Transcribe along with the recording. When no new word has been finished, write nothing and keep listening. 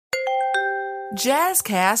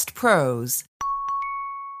Jazzcast Pros.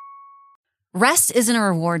 Rest isn't a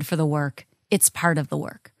reward for the work, it's part of the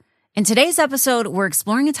work. In today's episode, we're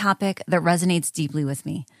exploring a topic that resonates deeply with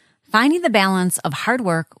me, finding the balance of hard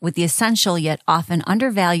work with the essential yet often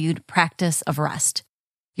undervalued practice of rest.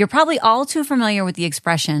 You're probably all too familiar with the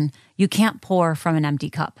expression, you can't pour from an empty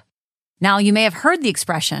cup. Now, you may have heard the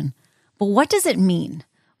expression, but what does it mean?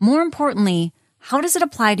 More importantly, how does it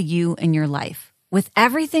apply to you in your life? With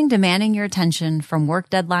everything demanding your attention from work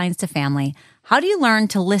deadlines to family, how do you learn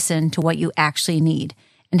to listen to what you actually need?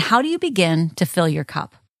 And how do you begin to fill your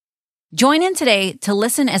cup? Join in today to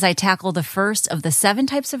listen as I tackle the first of the 7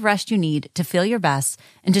 types of rest you need to feel your best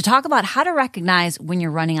and to talk about how to recognize when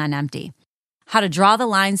you're running on empty, how to draw the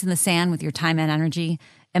lines in the sand with your time and energy,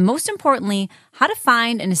 and most importantly, how to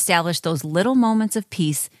find and establish those little moments of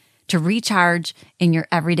peace to recharge in your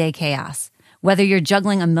everyday chaos. Whether you're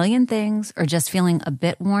juggling a million things or just feeling a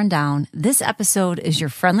bit worn down, this episode is your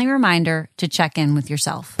friendly reminder to check in with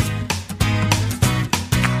yourself.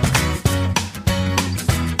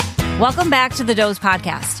 Welcome back to the Doze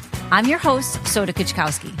Podcast. I'm your host, Soda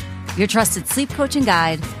Kuchkowski, your trusted sleep coach and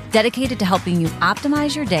guide, dedicated to helping you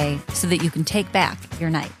optimize your day so that you can take back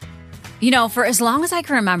your night. You know, for as long as I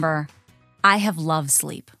can remember, I have loved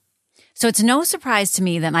sleep. So it's no surprise to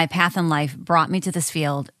me that my path in life brought me to this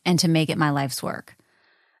field and to make it my life's work.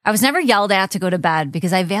 I was never yelled at to go to bed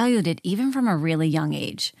because I valued it even from a really young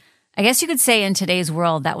age. I guess you could say in today's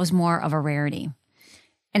world that was more of a rarity.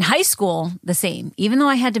 In high school, the same. Even though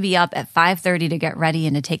I had to be up at 5:30 to get ready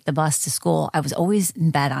and to take the bus to school, I was always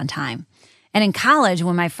in bed on time. And in college,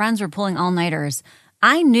 when my friends were pulling all-nighters,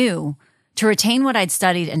 I knew to retain what I'd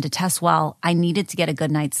studied and to test well, I needed to get a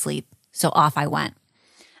good night's sleep. So off I went.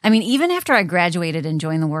 I mean, even after I graduated and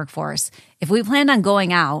joined the workforce, if we planned on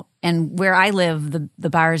going out, and where I live, the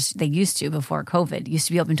bars they used to before COVID used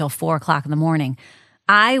to be open until 4 o'clock in the morning,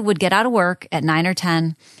 I would get out of work at 9 or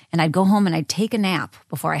 10, and I'd go home and I'd take a nap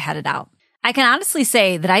before I headed out. I can honestly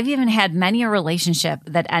say that I've even had many a relationship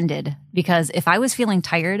that ended because if I was feeling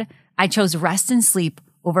tired, I chose rest and sleep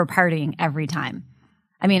over partying every time.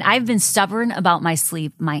 I mean, I've been stubborn about my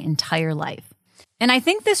sleep my entire life. And I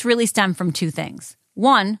think this really stemmed from 2 things.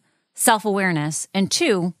 1, self-awareness, and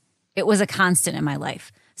 2, it was a constant in my life.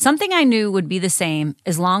 Something I knew would be the same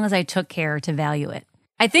as long as I took care to value it.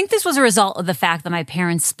 I think this was a result of the fact that my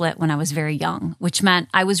parents split when I was very young, which meant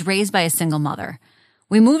I was raised by a single mother.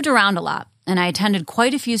 We moved around a lot, and I attended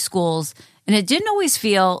quite a few schools, and it didn't always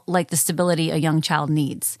feel like the stability a young child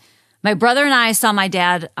needs. My brother and I saw my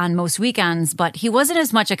dad on most weekends, but he wasn't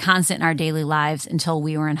as much a constant in our daily lives until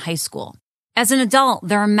we were in high school. As an adult,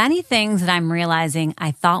 there are many things that I'm realizing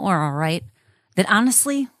I thought were all right that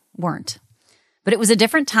honestly weren't. But it was a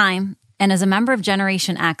different time, and as a member of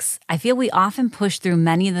Generation X, I feel we often push through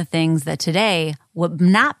many of the things that today would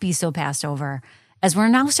not be so passed over, as we're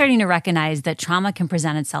now starting to recognize that trauma can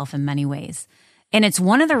present itself in many ways. And it's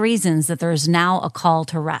one of the reasons that there's now a call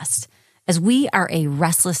to rest, as we are a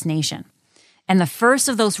restless nation. And the first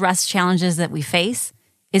of those rest challenges that we face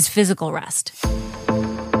is physical rest.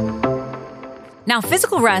 Now,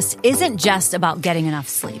 physical rest isn't just about getting enough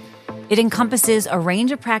sleep. It encompasses a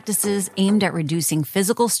range of practices aimed at reducing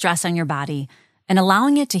physical stress on your body and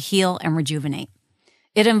allowing it to heal and rejuvenate.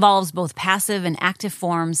 It involves both passive and active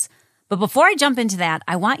forms. But before I jump into that,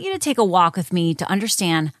 I want you to take a walk with me to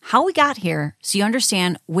understand how we got here so you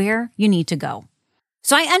understand where you need to go.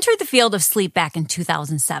 So I entered the field of sleep back in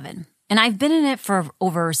 2007, and I've been in it for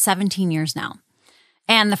over 17 years now.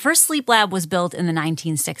 And the first sleep lab was built in the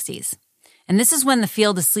 1960s. And this is when the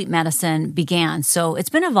field of sleep medicine began. So it's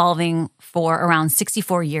been evolving for around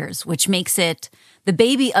 64 years, which makes it the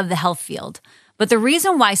baby of the health field. But the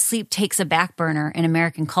reason why sleep takes a back burner in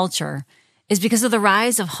American culture is because of the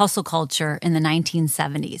rise of hustle culture in the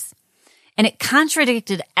 1970s. And it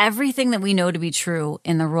contradicted everything that we know to be true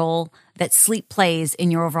in the role that sleep plays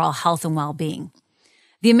in your overall health and well-being.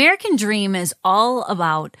 The American dream is all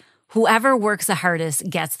about whoever works the hardest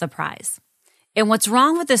gets the prize. And what's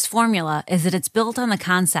wrong with this formula is that it's built on the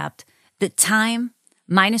concept that time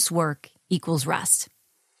minus work equals rest.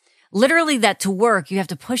 Literally that to work, you have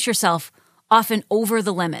to push yourself often over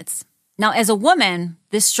the limits. Now, as a woman,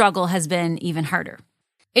 this struggle has been even harder.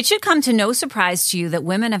 It should come to no surprise to you that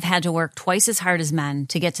women have had to work twice as hard as men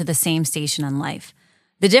to get to the same station in life.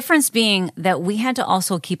 The difference being that we had to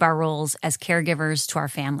also keep our roles as caregivers to our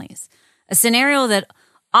families, a scenario that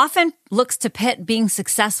often looks to pit being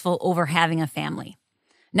successful over having a family.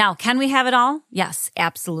 Now, can we have it all? Yes,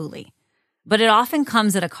 absolutely. But it often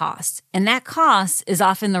comes at a cost, and that cost is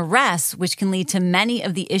often the rest, which can lead to many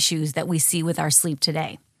of the issues that we see with our sleep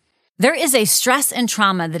today. There is a stress and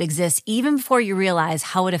trauma that exists even before you realize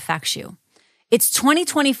how it affects you. It's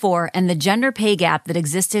 2024, and the gender pay gap that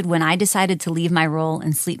existed when I decided to leave my role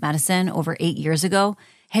in sleep medicine over 8 years ago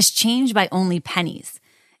has changed by only pennies.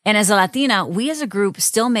 And as a Latina, we as a group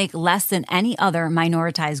still make less than any other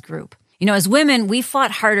minoritized group. As women, we fought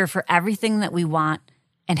harder for everything that we want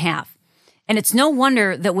and have. And it's no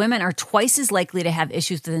wonder that women are twice as likely to have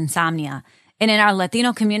issues with insomnia, and in our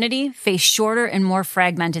Latino community, face shorter and more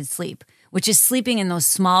fragmented sleep, which is sleeping in those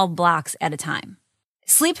small blocks at a time.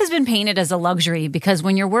 Sleep has been painted as a luxury because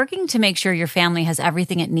when you're working to make sure your family has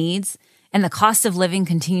everything it needs and the cost of living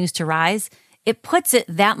continues to rise, it puts it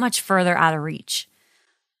that much further out of reach.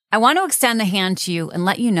 I want to extend a hand to you and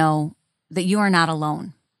let you know that you are not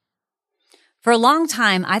alone. For a long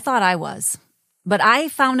time, I thought I was, but I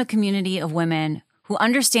found a community of women who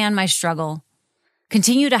understand my struggle,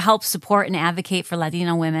 continue to help support and advocate for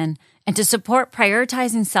Latina women, and to support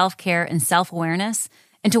prioritizing self-care and self-awareness,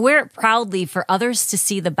 and to wear it proudly for others to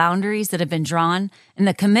see the boundaries that have been drawn and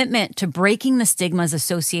the commitment to breaking the stigmas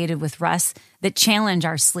associated with rest that challenge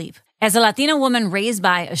our sleep. As a Latina woman raised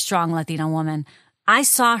by a strong Latina woman, I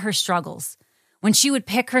saw her struggles, when she would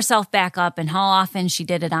pick herself back up and how often she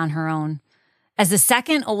did it on her own. As the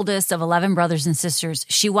second oldest of 11 brothers and sisters,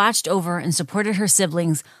 she watched over and supported her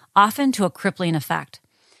siblings, often to a crippling effect.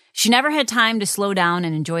 She never had time to slow down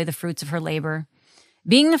and enjoy the fruits of her labor.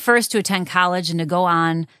 Being the first to attend college and to go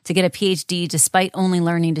on to get a PhD despite only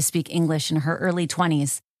learning to speak English in her early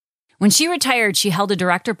 20s. When she retired, she held a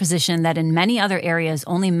director position that in many other areas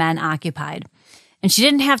only men occupied. And she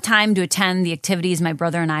didn't have time to attend the activities my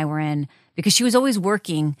brother and I were in because she was always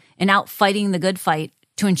working and out fighting the good fight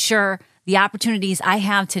to ensure the opportunities I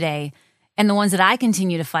have today and the ones that I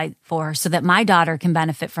continue to fight for so that my daughter can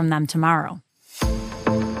benefit from them tomorrow.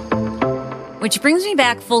 Which brings me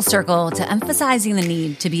back full circle to emphasizing the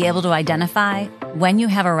need to be able to identify when you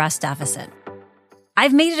have a rest deficit.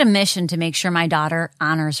 I've made it a mission to make sure my daughter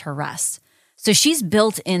honors her rest. So she's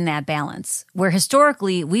built in that balance, where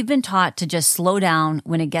historically we've been taught to just slow down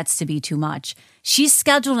when it gets to be too much. She's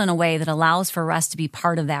scheduled in a way that allows for rest to be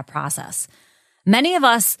part of that process. Many of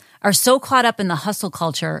us are so caught up in the hustle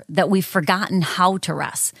culture that we've forgotten how to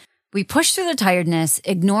rest. We push through the tiredness,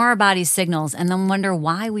 ignore our body's signals, and then wonder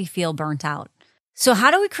why we feel burnt out. So how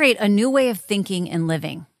do we create a new way of thinking and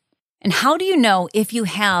living? And how do you know if you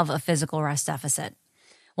have a physical rest deficit?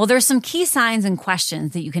 Well, there's some key signs and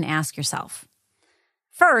questions that you can ask yourself.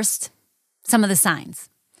 First, some of the signs.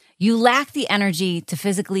 You lack the energy to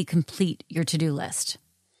physically complete your to-do list.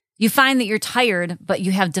 You find that you're tired, but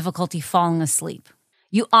you have difficulty falling asleep.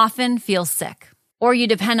 You often feel sick, or you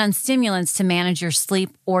depend on stimulants to manage your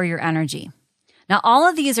sleep or your energy. Now, all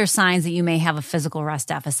of these are signs that you may have a physical rest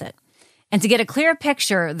deficit. And to get a clear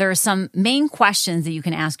picture, there are some main questions that you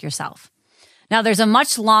can ask yourself. Now, there's a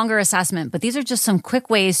much longer assessment, but these are just some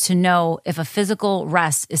quick ways to know if a physical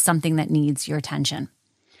rest is something that needs your attention.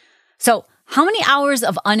 So, how many hours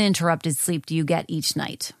of uninterrupted sleep do you get each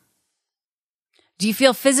night? Do you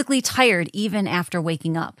feel physically tired even after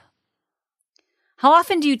waking up? How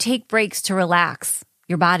often do you take breaks to relax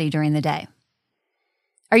your body during the day?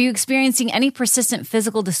 Are you experiencing any persistent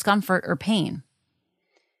physical discomfort or pain?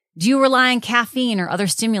 Do you rely on caffeine or other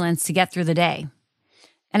stimulants to get through the day?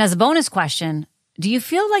 And as a bonus question, do you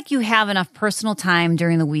feel like you have enough personal time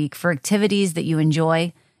during the week for activities that you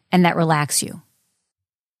enjoy and that relax you?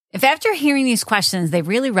 If after hearing these questions, they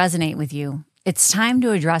really resonate with you, it's time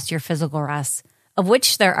to address your physical rest, of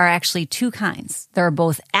which there are actually two kinds. There are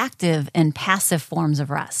both active and passive forms of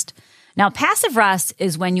rest. Now, passive rest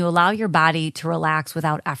is when you allow your body to relax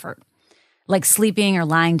without effort, like sleeping or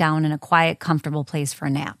lying down in a quiet, comfortable place for a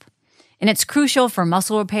nap. And it's crucial for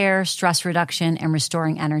muscle repair, stress reduction, and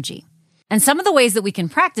restoring energy. And some of the ways that we can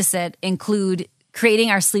practice it include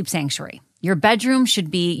creating our sleep sanctuary. Your bedroom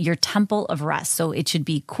should be your temple of rest, so it should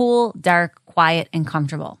be cool, dark, quiet, and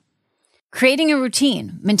comfortable. Creating a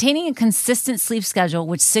routine, maintaining a consistent sleep schedule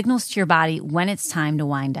which signals to your body when it's time to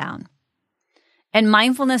wind down. And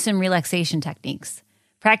mindfulness and relaxation techniques,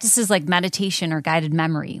 practices like meditation or guided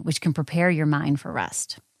memory, which can prepare your mind for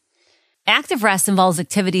rest. Active rest involves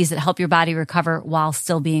activities that help your body recover while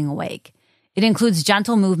still being awake. It includes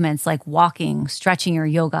gentle movements like walking, stretching, or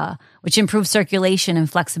yoga, which improve circulation and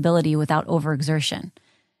flexibility without overexertion.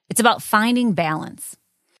 It's about finding balance.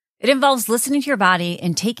 It involves listening to your body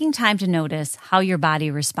and taking time to notice how your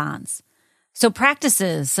body responds. So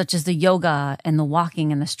practices such as the yoga and the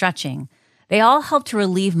walking and the stretching, they all help to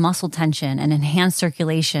relieve muscle tension and enhance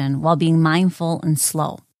circulation while being mindful and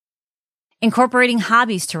slow. Incorporating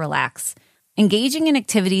hobbies to relax, engaging in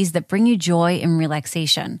activities that bring you joy and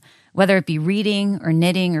relaxation, Whether it be reading or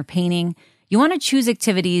knitting or painting, you want to choose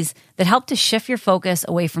activities that help to shift your focus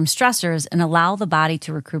away from stressors and allow the body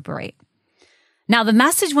to recuperate. Now, the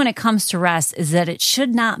message when it comes to rest is that it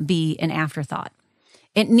should not be an afterthought.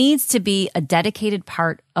 It needs to be a dedicated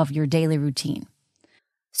part of your daily routine.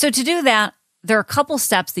 So to do that, there are a couple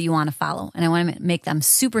steps that you want to follow, and I want to make them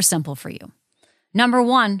super simple for you. Number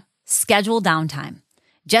 1, schedule downtime.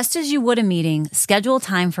 Just as you would a meeting, schedule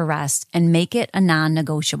time for rest and make it a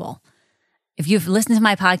non-negotiable. If you've listened to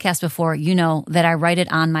my podcast before, you know that I write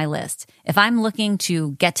it on my list. If I'm looking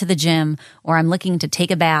to get to the gym or I'm looking to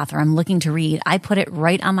take a bath or I'm looking to read, I put it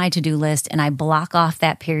right on my to-do list and I block off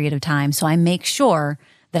that period of time so I make sure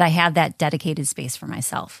that I have that dedicated space for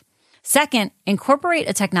myself. Second, incorporate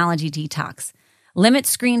a technology detox. Limit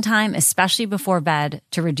screen time, especially before bed,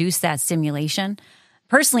 to reduce that stimulation.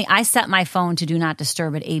 Personally, I set my phone to do not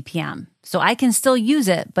disturb at 8 p.m. so I can still use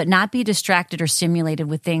it, but not be distracted or stimulated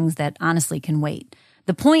with things that honestly can wait.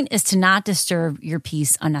 The point is to not disturb your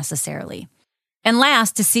peace unnecessarily. And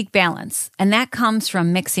last, to seek balance. And that comes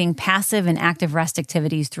from mixing passive and active rest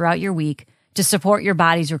activities throughout your week to support your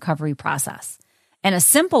body's recovery process. And a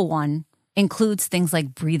simple one includes things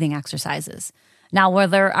like breathing exercises. Now, where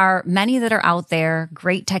there are many that are out there,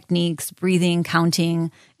 great techniques, breathing,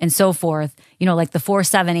 counting, and so forth, like the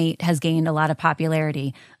 4-7-8 has gained a lot of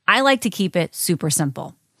popularity. I like to keep it super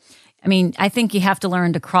simple. I think you have to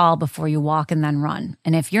learn to crawl before you walk and then run.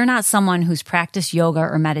 And if you're not someone who's practiced yoga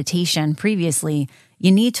or meditation previously,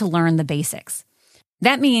 you need to learn the basics.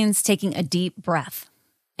 That means taking a deep breath.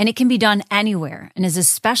 And it can be done anywhere and is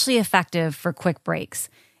especially effective for quick breaks.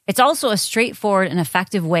 It's also a straightforward and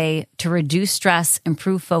effective way to reduce stress,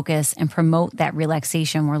 improve focus, and promote that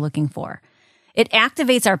relaxation we're looking for. It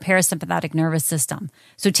activates our parasympathetic nervous system.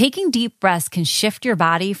 So taking deep breaths can shift your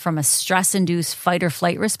body from a stress-induced fight or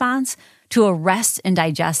flight response to a rest and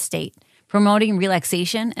digest state, promoting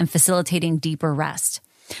relaxation and facilitating deeper rest.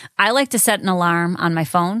 I like to set an alarm on my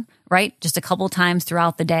phone, right? Just a couple times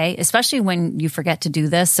throughout the day, especially when you forget to do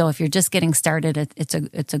this. So if you're just getting started,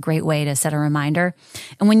 it's a great way to set a reminder.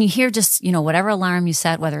 And when you hear just, whatever alarm you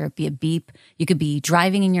set, whether it be a beep, you could be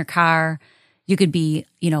driving in your car, you could be,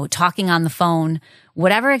 talking on the phone,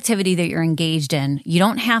 whatever activity that you're engaged in, you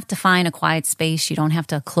don't have to find a quiet space. You don't have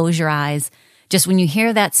to close your eyes. Just when you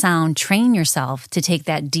hear that sound, train yourself to take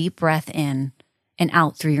that deep breath in and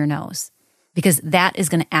out through your nose, because that is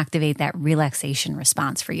going to activate that relaxation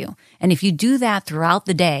response for you. And if you do that throughout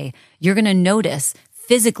the day, you're going to notice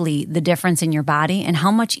physically the difference in your body and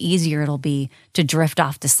how much easier it'll be to drift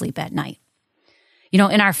off to sleep at night. In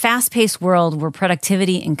our fast-paced world where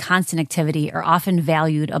productivity and constant activity are often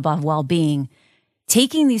valued above well-being,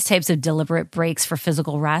 taking these types of deliberate breaks for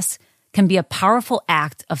physical rest can be a powerful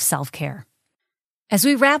act of self-care. As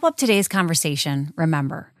we wrap up today's conversation,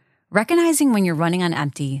 remember, recognizing when you're running on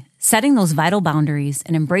empty, setting those vital boundaries,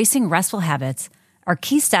 and embracing restful habits are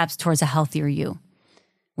key steps towards a healthier you.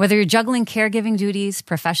 Whether you're juggling caregiving duties,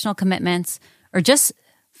 professional commitments, or just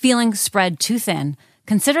feeling spread too thin,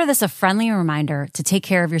 consider this a friendly reminder to take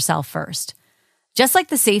care of yourself first. Just like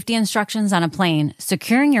the safety instructions on a plane,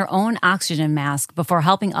 securing your own oxygen mask before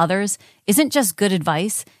helping others isn't just good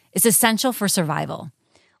advice, it's essential for survival.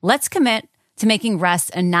 Let's commit to making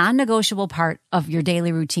rest a non-negotiable part of your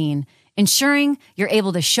daily routine, ensuring you're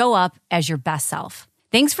able to show up as your best self.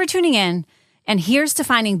 Thanks for tuning in, and here's to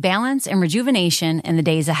finding balance and rejuvenation in the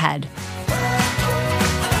days ahead.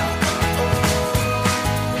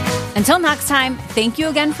 Until next time, thank you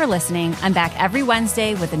again for listening. I'm back every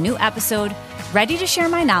Wednesday with a new episode, ready to share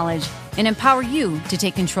my knowledge and empower you to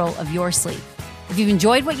take control of your sleep. If you've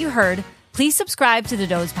enjoyed what you heard, please subscribe to the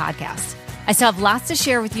Doze Podcast. I still have lots to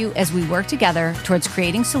share with you as we work together towards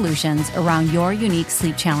creating solutions around your unique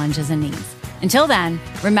sleep challenges and needs. Until then,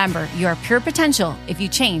 remember, you are pure potential if you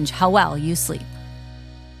change how well you sleep.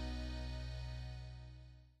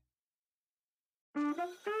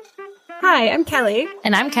 Hi, I'm Kelly.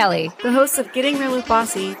 And I'm Kelly, the host of Getting Real with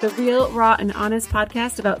Bossy, the real, raw, and honest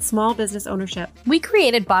podcast about small business ownership. We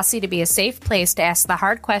created Bossy to be a safe place to ask the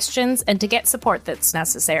hard questions and to get support that's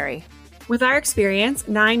necessary. With our experience,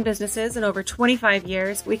 9 businesses and over 25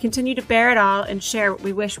 years, we continue to bear it all and share what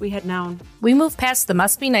we wish we had known. We move past the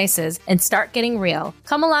must be nices and start getting real.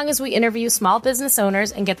 Come along as we interview small business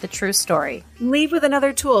owners and get the true story. Leave with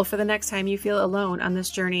another tool for the next time you feel alone on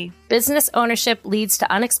this journey. Business ownership leads to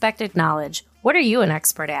unexpected knowledge. What are you an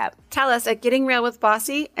expert at? Tell us at Getting Real with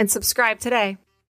Bossy and subscribe today.